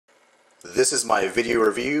This is my video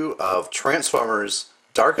review of Transformers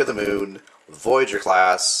Dark of the Moon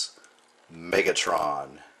Voyager-class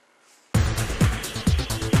Megatron.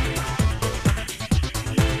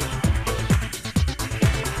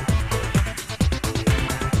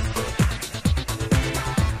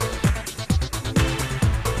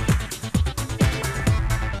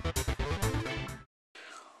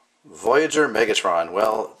 Voyager Megatron.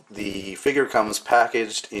 Well, the figure comes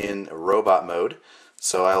packaged in robot mode,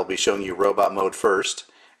 so I'll be showing you robot mode first,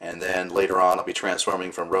 and then later on I'll be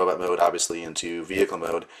transforming from robot mode obviously into vehicle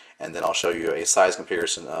mode, and then I'll show you a size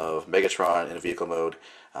comparison of Megatron in vehicle mode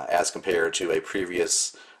as compared to a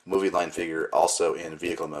previous movie line figure also in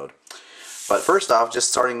vehicle mode. But first off, just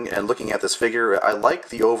starting and looking at this figure, I like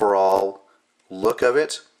the overall look of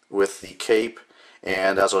it with the cape.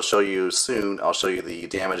 And as I'll show you soon, I'll show you the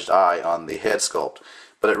damaged eye on the head sculpt.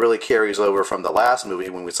 But it really carries over from the last movie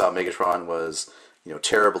when we saw Megatron was,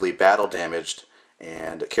 terribly battle damaged,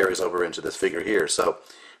 and it carries over into this figure here. So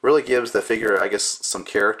really gives the figure, I guess, some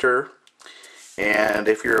character. And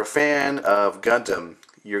if you're a fan of Gundam,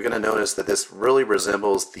 you're going to notice that this really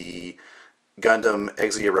resembles the Gundam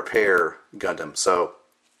Exia Repair Gundam. So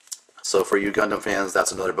for you Gundam fans,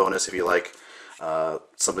 that's another bonus if you like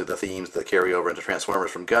some of the themes that carry over into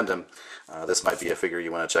Transformers from Gundam. This might be a figure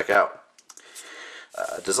you want to check out.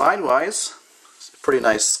 Design-wise, pretty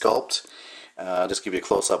nice sculpt. Just give you a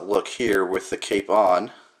close-up look here with the cape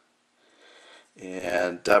on.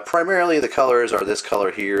 And primarily the colors are this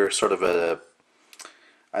color here, sort of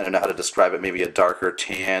I don't know how to describe it, maybe a darker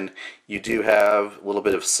tan. You do have a little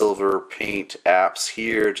bit of silver paint apps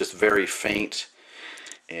here, just very faint,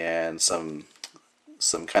 and some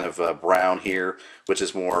kind of brown here, which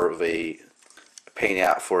is more of a paint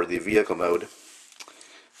app for the vehicle mode.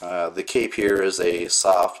 The cape here is a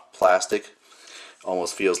soft plastic,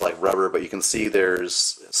 almost feels like rubber, but you can see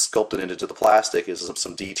there's sculpted into the plastic is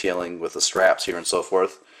some detailing with the straps here and so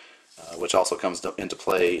forth, which also comes into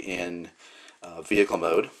play in vehicle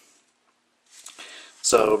mode.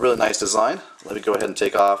 So really nice design. Let me go ahead and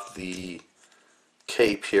take off the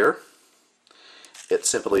cape here. It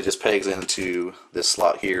simply just pegs into this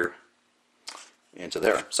slot here, into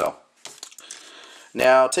there. So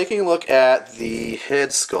now taking a look at the head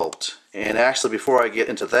sculpt, and actually before I get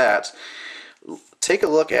into that, take a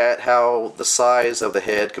look at how the size of the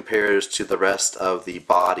head compares to the rest of the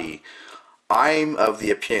body. I'm of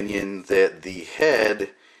the opinion that the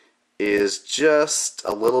head is just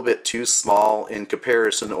a little bit too small in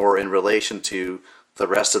comparison or in relation to the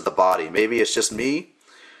rest of the body. Maybe it's just me.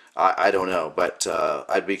 I don't know, but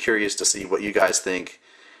I'd be curious to see what you guys think.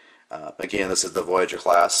 Again, this is the Voyager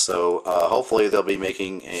class, so hopefully they'll be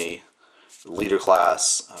making a leader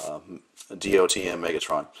class DOTM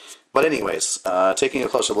Megatron. But anyways, taking a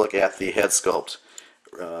closer look at the head sculpt,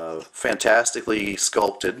 fantastically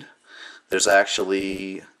sculpted. There's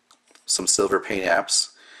actually some silver paint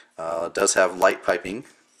apps. It does have light piping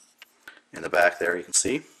in the back there, you can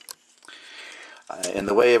see. In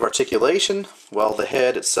the way of articulation, well, the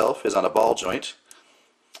head itself is on a ball joint,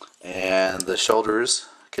 and the shoulders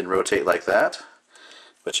can rotate like that,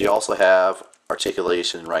 but you also have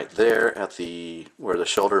articulation right there at where the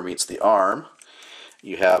shoulder meets the arm.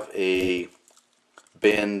 You have a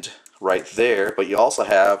bend right there, but you also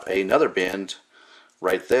have another bend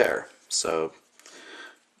right there. So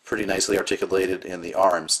pretty nicely articulated in the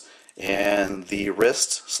arms. And the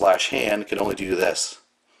wrist / hand can only do this.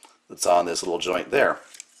 It's on this little joint there.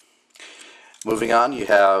 Moving on, you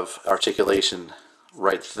have articulation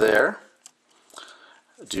right there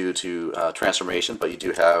due to transformation, but you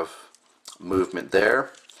do have movement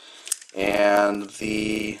there. And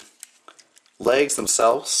the legs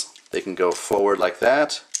themselves, they can go forward like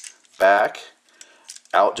that, back,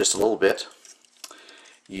 out just a little bit.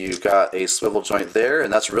 You've got a swivel joint there,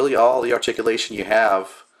 and that's really all the articulation you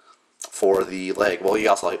have for the leg. Well, you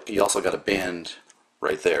also got a bend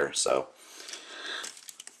right there, so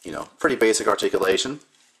pretty basic articulation.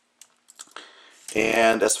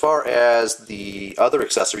 And as far as the other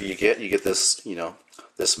accessory you get this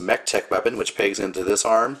this mech tech weapon, which pegs into this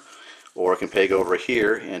arm, or it can peg over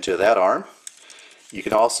here into that arm. You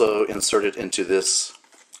can also insert it into this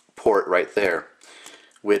port right there,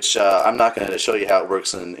 which I'm not going to show you how it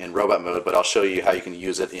works in robot mode, but I'll show you how you can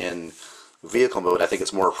use it in vehicle mode. I think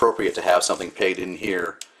it's more appropriate to have something pegged in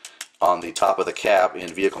here on the top of the cab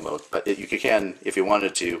in vehicle mode, but you can, if you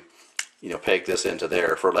wanted to, peg this into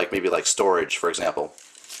there for maybe storage, for example.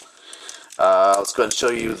 Let's go ahead and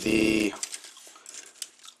show you the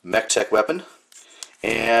mech tech weapon.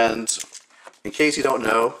 And in case you don't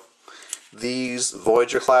know, these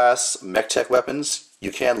Voyager class mech tech weapons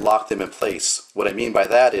you can lock them in place. What I mean by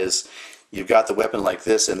that is you've got the weapon like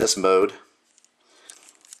this in this mode,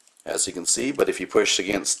 as you can see, but if you push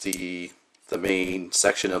against the main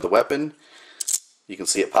section of the weapon, you can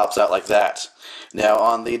see it pops out like that. Now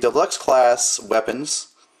on the deluxe class weapons,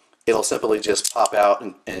 it'll simply just pop out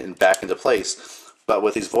and back into place. But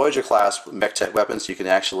with these Voyager class mech tech weapons, you can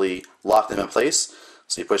actually lock them in place.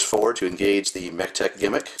 So you push forward to engage the mech tech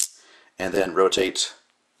gimmick, and then rotate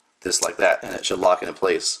this like that, and it should lock it in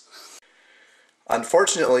place.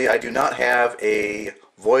 Unfortunately, I do not have a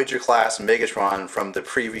Voyager-class Megatron from the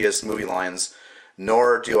previous movie lines,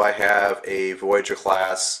 nor do I have a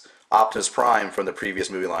Voyager-class Optimus Prime from the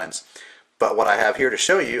previous movie lines. But what I have here to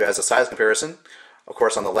show you as a size comparison, of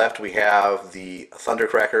course on the left we have the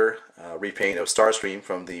Thundercracker repaint of Starscream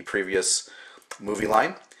from the previous movie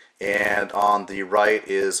line, and on the right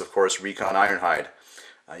is of course Recon Ironhide.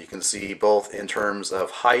 You can see both in terms of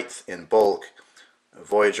height and bulk,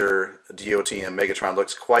 Voyager, DotM, Megatron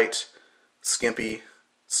looks quite skimpy,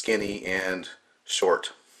 skinny, and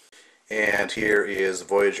short. And here is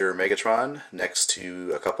Voyager Megatron next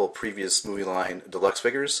to a couple previous movie line deluxe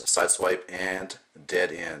figures, Sideswipe and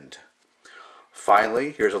Dead End.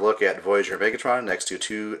 Finally, here's a look at Voyager Megatron next to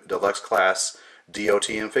two deluxe class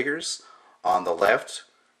DotM figures. On the left,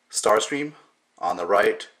 Starscream, on the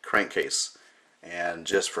right, Crankcase. And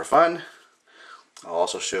just for fun, I'll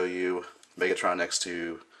also show you Megatron next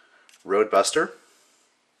to Roadbuster.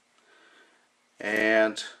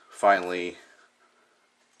 And finally,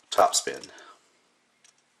 Topspin.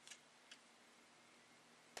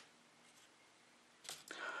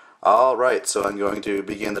 Alright, so I'm going to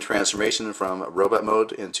begin the transformation from robot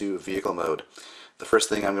mode into vehicle mode. The first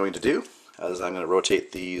thing I'm going to do is I'm going to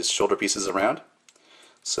rotate these shoulder pieces around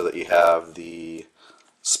so that you have the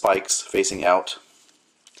spikes facing out.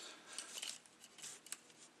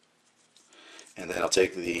 And then I'll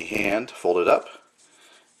take the hand, fold it up,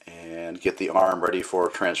 and get the arm ready for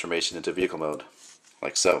transformation into vehicle mode,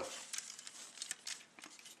 like so.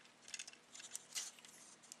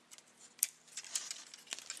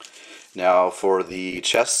 Now for the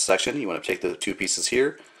chest section, you want to take the two pieces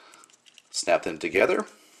here, snap them together,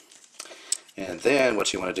 and then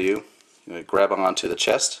what you want to do, you want to grab onto the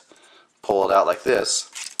chest, pull it out like this,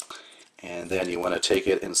 and then you want to take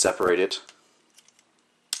it and separate it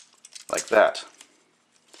like that.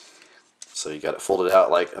 So you got it folded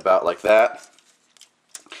out about like that,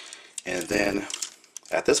 and then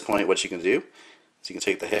at this point what you can do is you can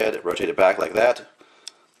take the head, rotate it back like that,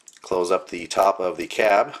 close up the top of the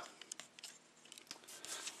cab,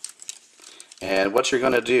 and what you're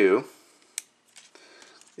going to do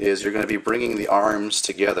is you're going to be bringing the arms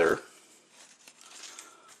together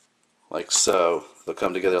like so. They'll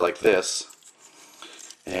come together like this,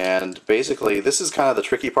 and basically this is kind of the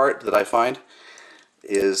tricky part that I find,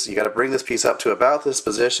 is you got to bring this piece up to about this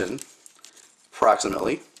position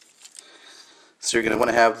approximately. So you're going to want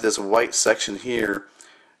to have this white section here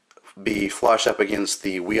be flush up against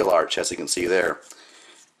the wheel arch, as you can see there.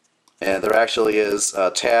 And there actually is a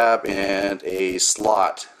tab and a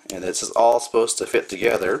slot, and this is all supposed to fit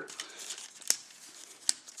together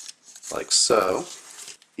like so.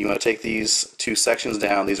 You want to take these two sections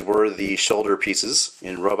down. These were the shoulder pieces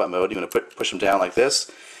in robot mode. You want to push them down like this,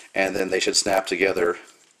 and then they should snap together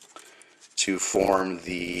to form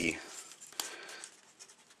the,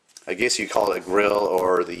 I guess you call it a grill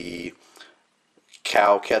or the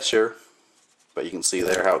cow catcher, but you can see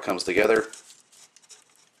there how it comes together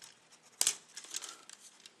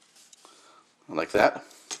like that.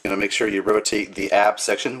 You're going to make sure you rotate the ab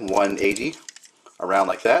section 180 around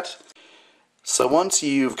like that. So once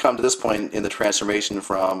you've come to this point in the transformation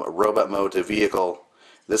from robot mode to vehicle,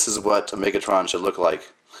 this is what a Megatron should look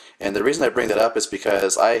like. And the reason I bring that up is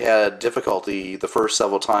because I had difficulty the first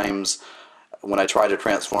several times when I tried to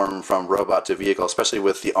transform from robot to vehicle, especially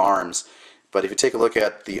with the arms. But if you take a look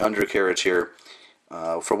at the undercarriage here,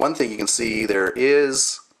 for one thing you can see there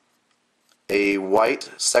is a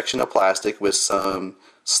white section of plastic with some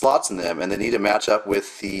slots in them, and they need to match up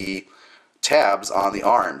with the tabs on the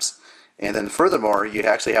arms. And then furthermore, you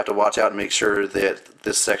actually have to watch out and make sure that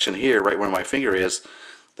this section here, right where my finger is,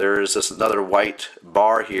 there's this another white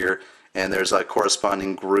bar here, and there's a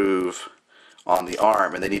corresponding groove on the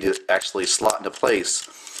arm, and they need to actually slot into place.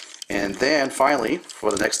 And then finally,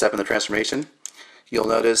 for the next step in the transformation, you'll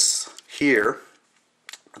notice here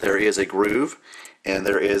there is a groove, and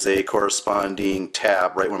there is a corresponding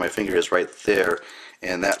tab right where my finger is, right there,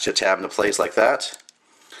 and that should tab into place like that.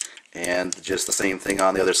 And just the same thing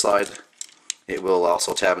on the other side, it will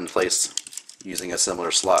also tab in place using a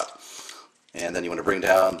similar slot. And then you want to bring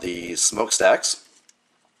down the smokestacks,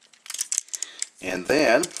 And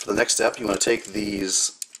then for the next step, you want to take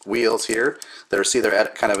these wheels here that are, see, they're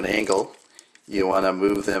at kind of an angle. You want to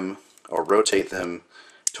move them or rotate them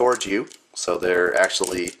towards you so they're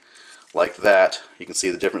actually like that. You can see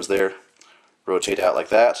the difference there. Rotate out like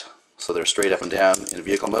that so they're straight up and down in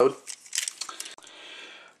vehicle mode.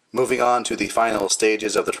 Moving on to the final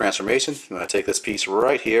stages of the transformation, you want to take this piece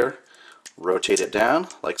right here, rotate it down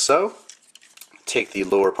like so. Take the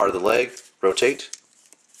lower part of the leg, rotate.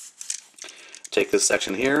 Take this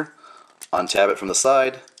section here, untab it from the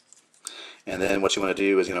side, and then what you want to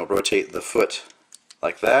do is rotate the foot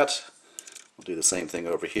like that. We'll do the same thing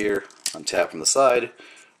over here, untab from the side,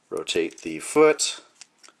 rotate the foot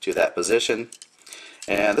to that position.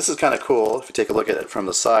 And this is kind of cool. If you take a look at it from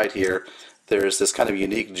the side here, there's this kind of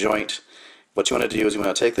unique joint. What you want to do is you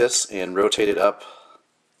want to take this and rotate it up.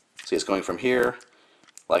 See, it's going from here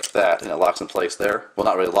like that, and it locks in place there. Well,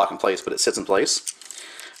 not really lock in place, but it sits in place.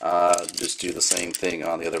 Just do the same thing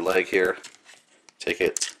on the other leg here. Take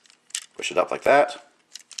it, push it up like that.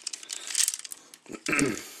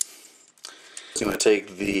 So you want to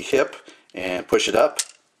take the hip and push it up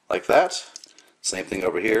like that. Same thing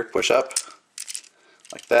over here, push up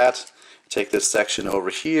like that. Take this section over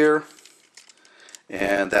here,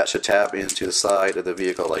 and that should tap into the side of the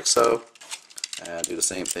vehicle like so. And do the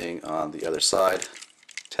same thing on the other side.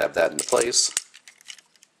 Tap that into place.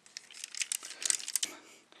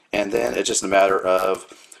 And then it's just a matter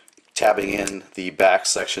of tabbing in the back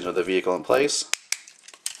section of the vehicle in place,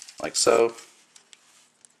 like so.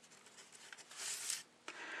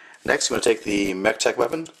 Next, you want to take the MechTech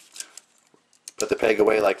weapon, put the peg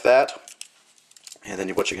away like that, and then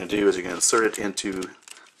what you're going to do is you're going to insert it into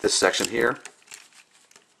this section here.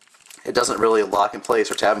 It doesn't really lock in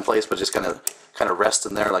place or tab in place, but just kind of rest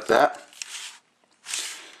in there like that.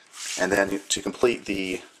 And then to complete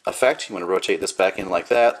the effect, you want to rotate this back in like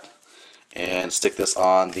that and stick this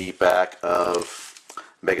on the back of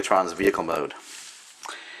Megatron's vehicle mode.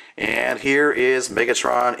 And here is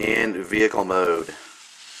Megatron in vehicle mode.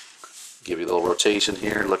 Give you a little rotation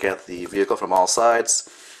here, look at the vehicle from all sides.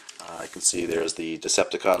 You can see there's the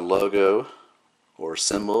Decepticon logo or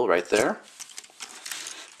symbol right there.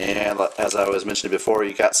 And as I was mentioning before,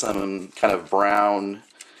 you got some kind of brown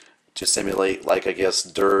to simulate, like, I guess,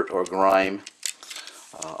 dirt or grime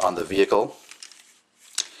on the vehicle.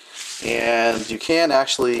 And you can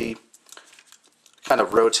actually kind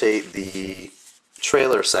of rotate the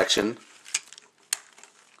trailer section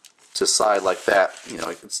to side like that.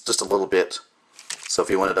 It's just a little bit. So if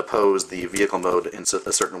you wanted to pose the vehicle mode in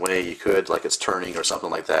a certain way, you could, like it's turning or something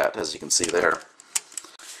like that, as you can see there.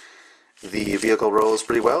 The vehicle rolls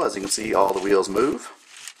pretty well. As you can see, all the wheels move.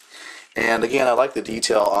 And again, I like the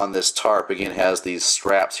detail on this tarp. Again, it has these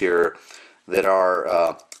straps here that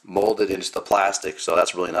are molded into the plastic, so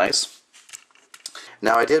that's really nice.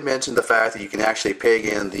 Now, I did mention the fact that you can actually peg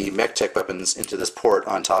in the MechTech weapons into this port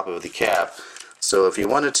on top of the cab. So if you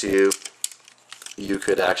wanted to, you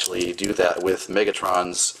could actually do that with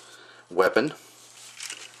Megatron's weapon.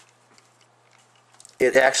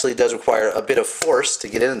 It actually does require a bit of force to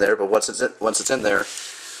get in there, but once it's in there,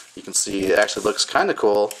 you can see it actually looks kind of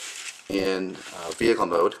cool in vehicle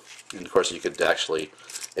mode. And of course, you could actually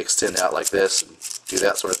extend out like this and do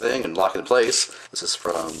that sort of thing and lock it in place. This is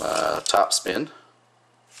from Topspin.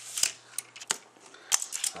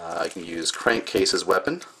 I can use Crankcase's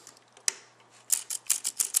weapon.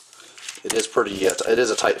 It is it is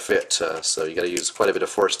a tight fit, so you got to use quite a bit of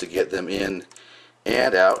force to get them in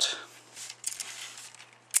and out.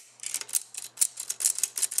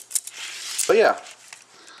 But yeah,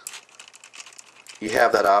 you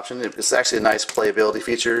have that option. It's actually a nice playability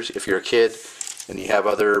feature. If you're a kid and you have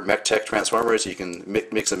other MechTech Transformers, you can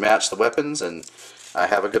mix and match the weapons and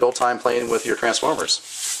have a good old time playing with your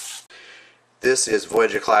Transformers. This is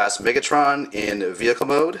Voyager-class Megatron in vehicle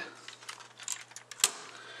mode.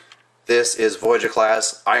 This is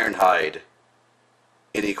Voyager-class Ironhide.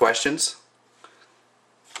 Any questions?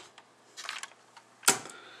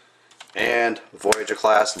 And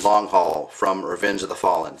Voyager-class Long Haul from Revenge of the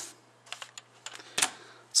Fallen.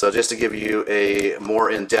 So just to give you a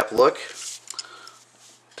more in-depth look,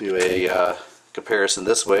 do a comparison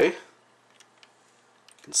this way. You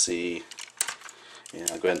can see,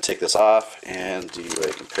 and I'll go ahead and take this off and do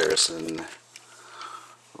a comparison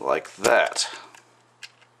like that.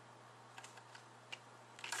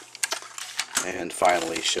 And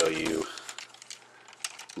finally show you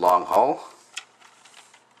Long Haul.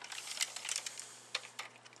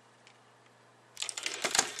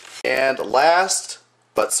 And last,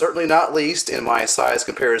 but certainly not least, in my size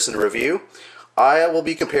comparison review, I will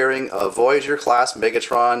be comparing a Voyager-class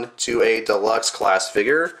Megatron to a Deluxe class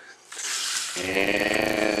figure.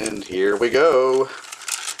 And here we go.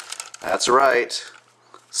 That's right.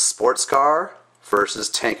 Sports car versus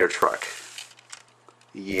tanker truck.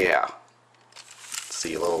 Yeah.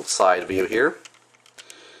 See a little side view here.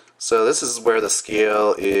 So this is where the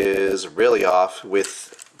scale is really off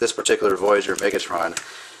with this particular Voyager Megatron.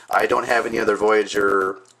 I don't have any other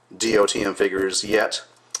Voyager DOTM figures yet,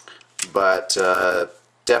 but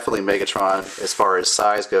definitely Megatron, as far as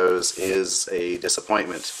size goes, is a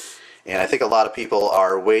disappointment. And I think a lot of people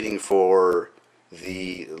are waiting for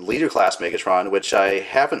the Leader-class Megatron, which I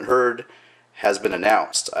haven't heard has been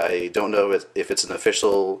announced. I don't know if it's an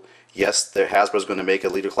official, yes, Hasbro's going to make a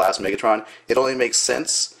Leader-class Megatron. It only makes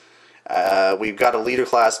sense. We've got a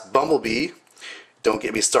Leader-class Bumblebee. Don't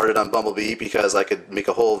get me started on Bumblebee, because I could make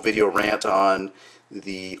a whole video rant on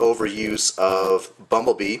the overuse of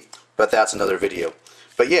Bumblebee, but that's another video.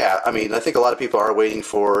 But yeah, I mean, I think a lot of people are waiting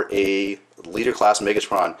for a Leader-class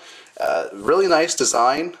Megatron. Really nice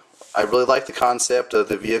design. I really like the concept of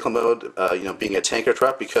the vehicle mode, being a tanker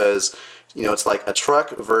truck, because, it's like a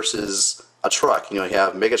truck versus a truck. You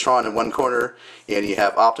have Megatron in one corner, and you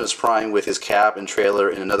have Optimus Prime with his cab and trailer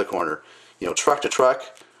in another corner. Truck to truck,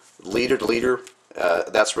 leader to leader.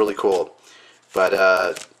 That's really cool. But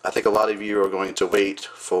I think a lot of you are going to wait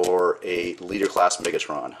for a Leader-class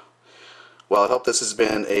Megatron. Well, I hope this has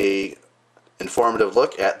been a informative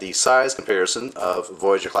look at the size comparison of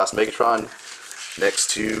Voyager-class Megatron next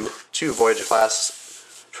to two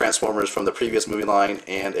Voyager-class Transformers from the previous movie line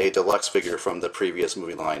and a deluxe figure from the previous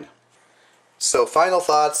movie line. So, final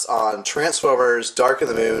thoughts on Transformers Dark of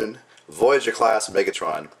the Moon Voyager-class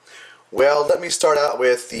Megatron. Well, let me start out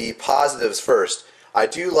with the positives first. I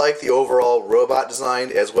do like the overall robot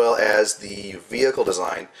design as well as the vehicle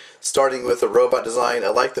design. Starting with the robot design, I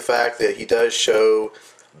like the fact that he does show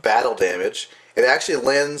battle damage. It actually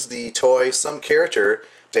lends the toy some character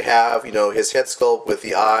to have, his head sculpt with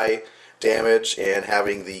the eye damage and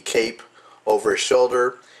having the cape over his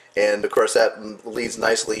shoulder. And of course that leads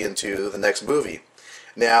nicely into the next movie.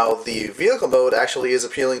 Now the vehicle mode actually is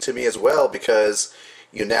appealing to me as well, because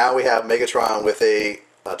now we have Megatron with a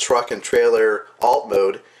truck and trailer alt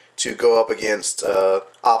mode to go up against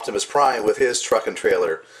Optimus Prime with his truck and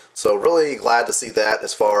trailer. So really glad to see that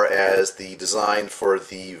as far as the design for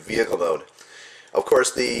the vehicle mode. Of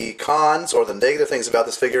course, the cons or the negative things about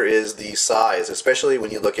this figure is the size, especially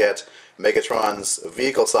when you look at Megatron's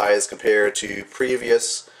vehicle size compared to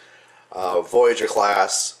previous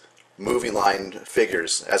Voyager-class movie line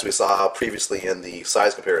figures, as we saw previously in the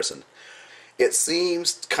size comparison. It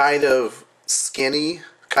seems kind of skinny,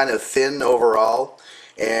 kind of thin overall,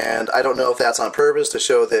 and I don't know if that's on purpose to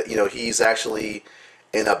show that he's actually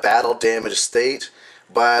in a battle damaged state,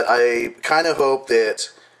 but I kind of hope that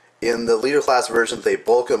in the Leader-class version they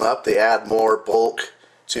bulk him up, they add more bulk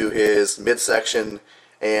to his midsection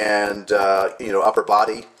and upper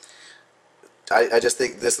body. I just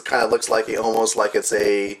think this kind of looks like almost like it's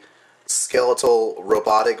a skeletal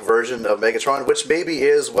robotic version of Megatron, which maybe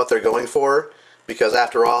is what they're going for, because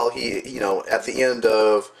after all, he at the end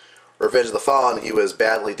of Revenge of the Fallen, he was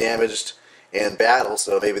badly damaged in battle,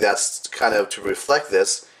 so maybe that's kind of to reflect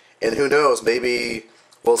this. And who knows, maybe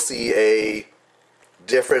we'll see a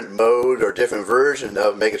different mode or different version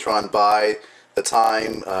of Megatron by the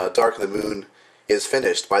time Dark of the Moon is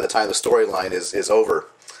finished, by the time the storyline is over.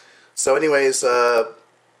 So anyways,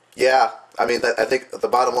 yeah, I mean, I think the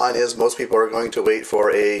bottom line is most people are going to wait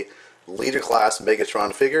for a Leader-class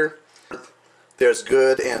Megatron figure. There's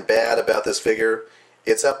good and bad about this figure.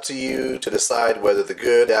 It's up to you to decide whether the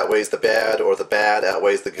good outweighs the bad or the bad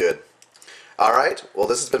outweighs the good. Alright, well,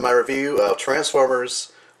 this has been my review of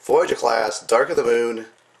Transformers Voyager-class Dark of the Moon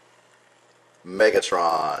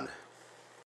Megatron.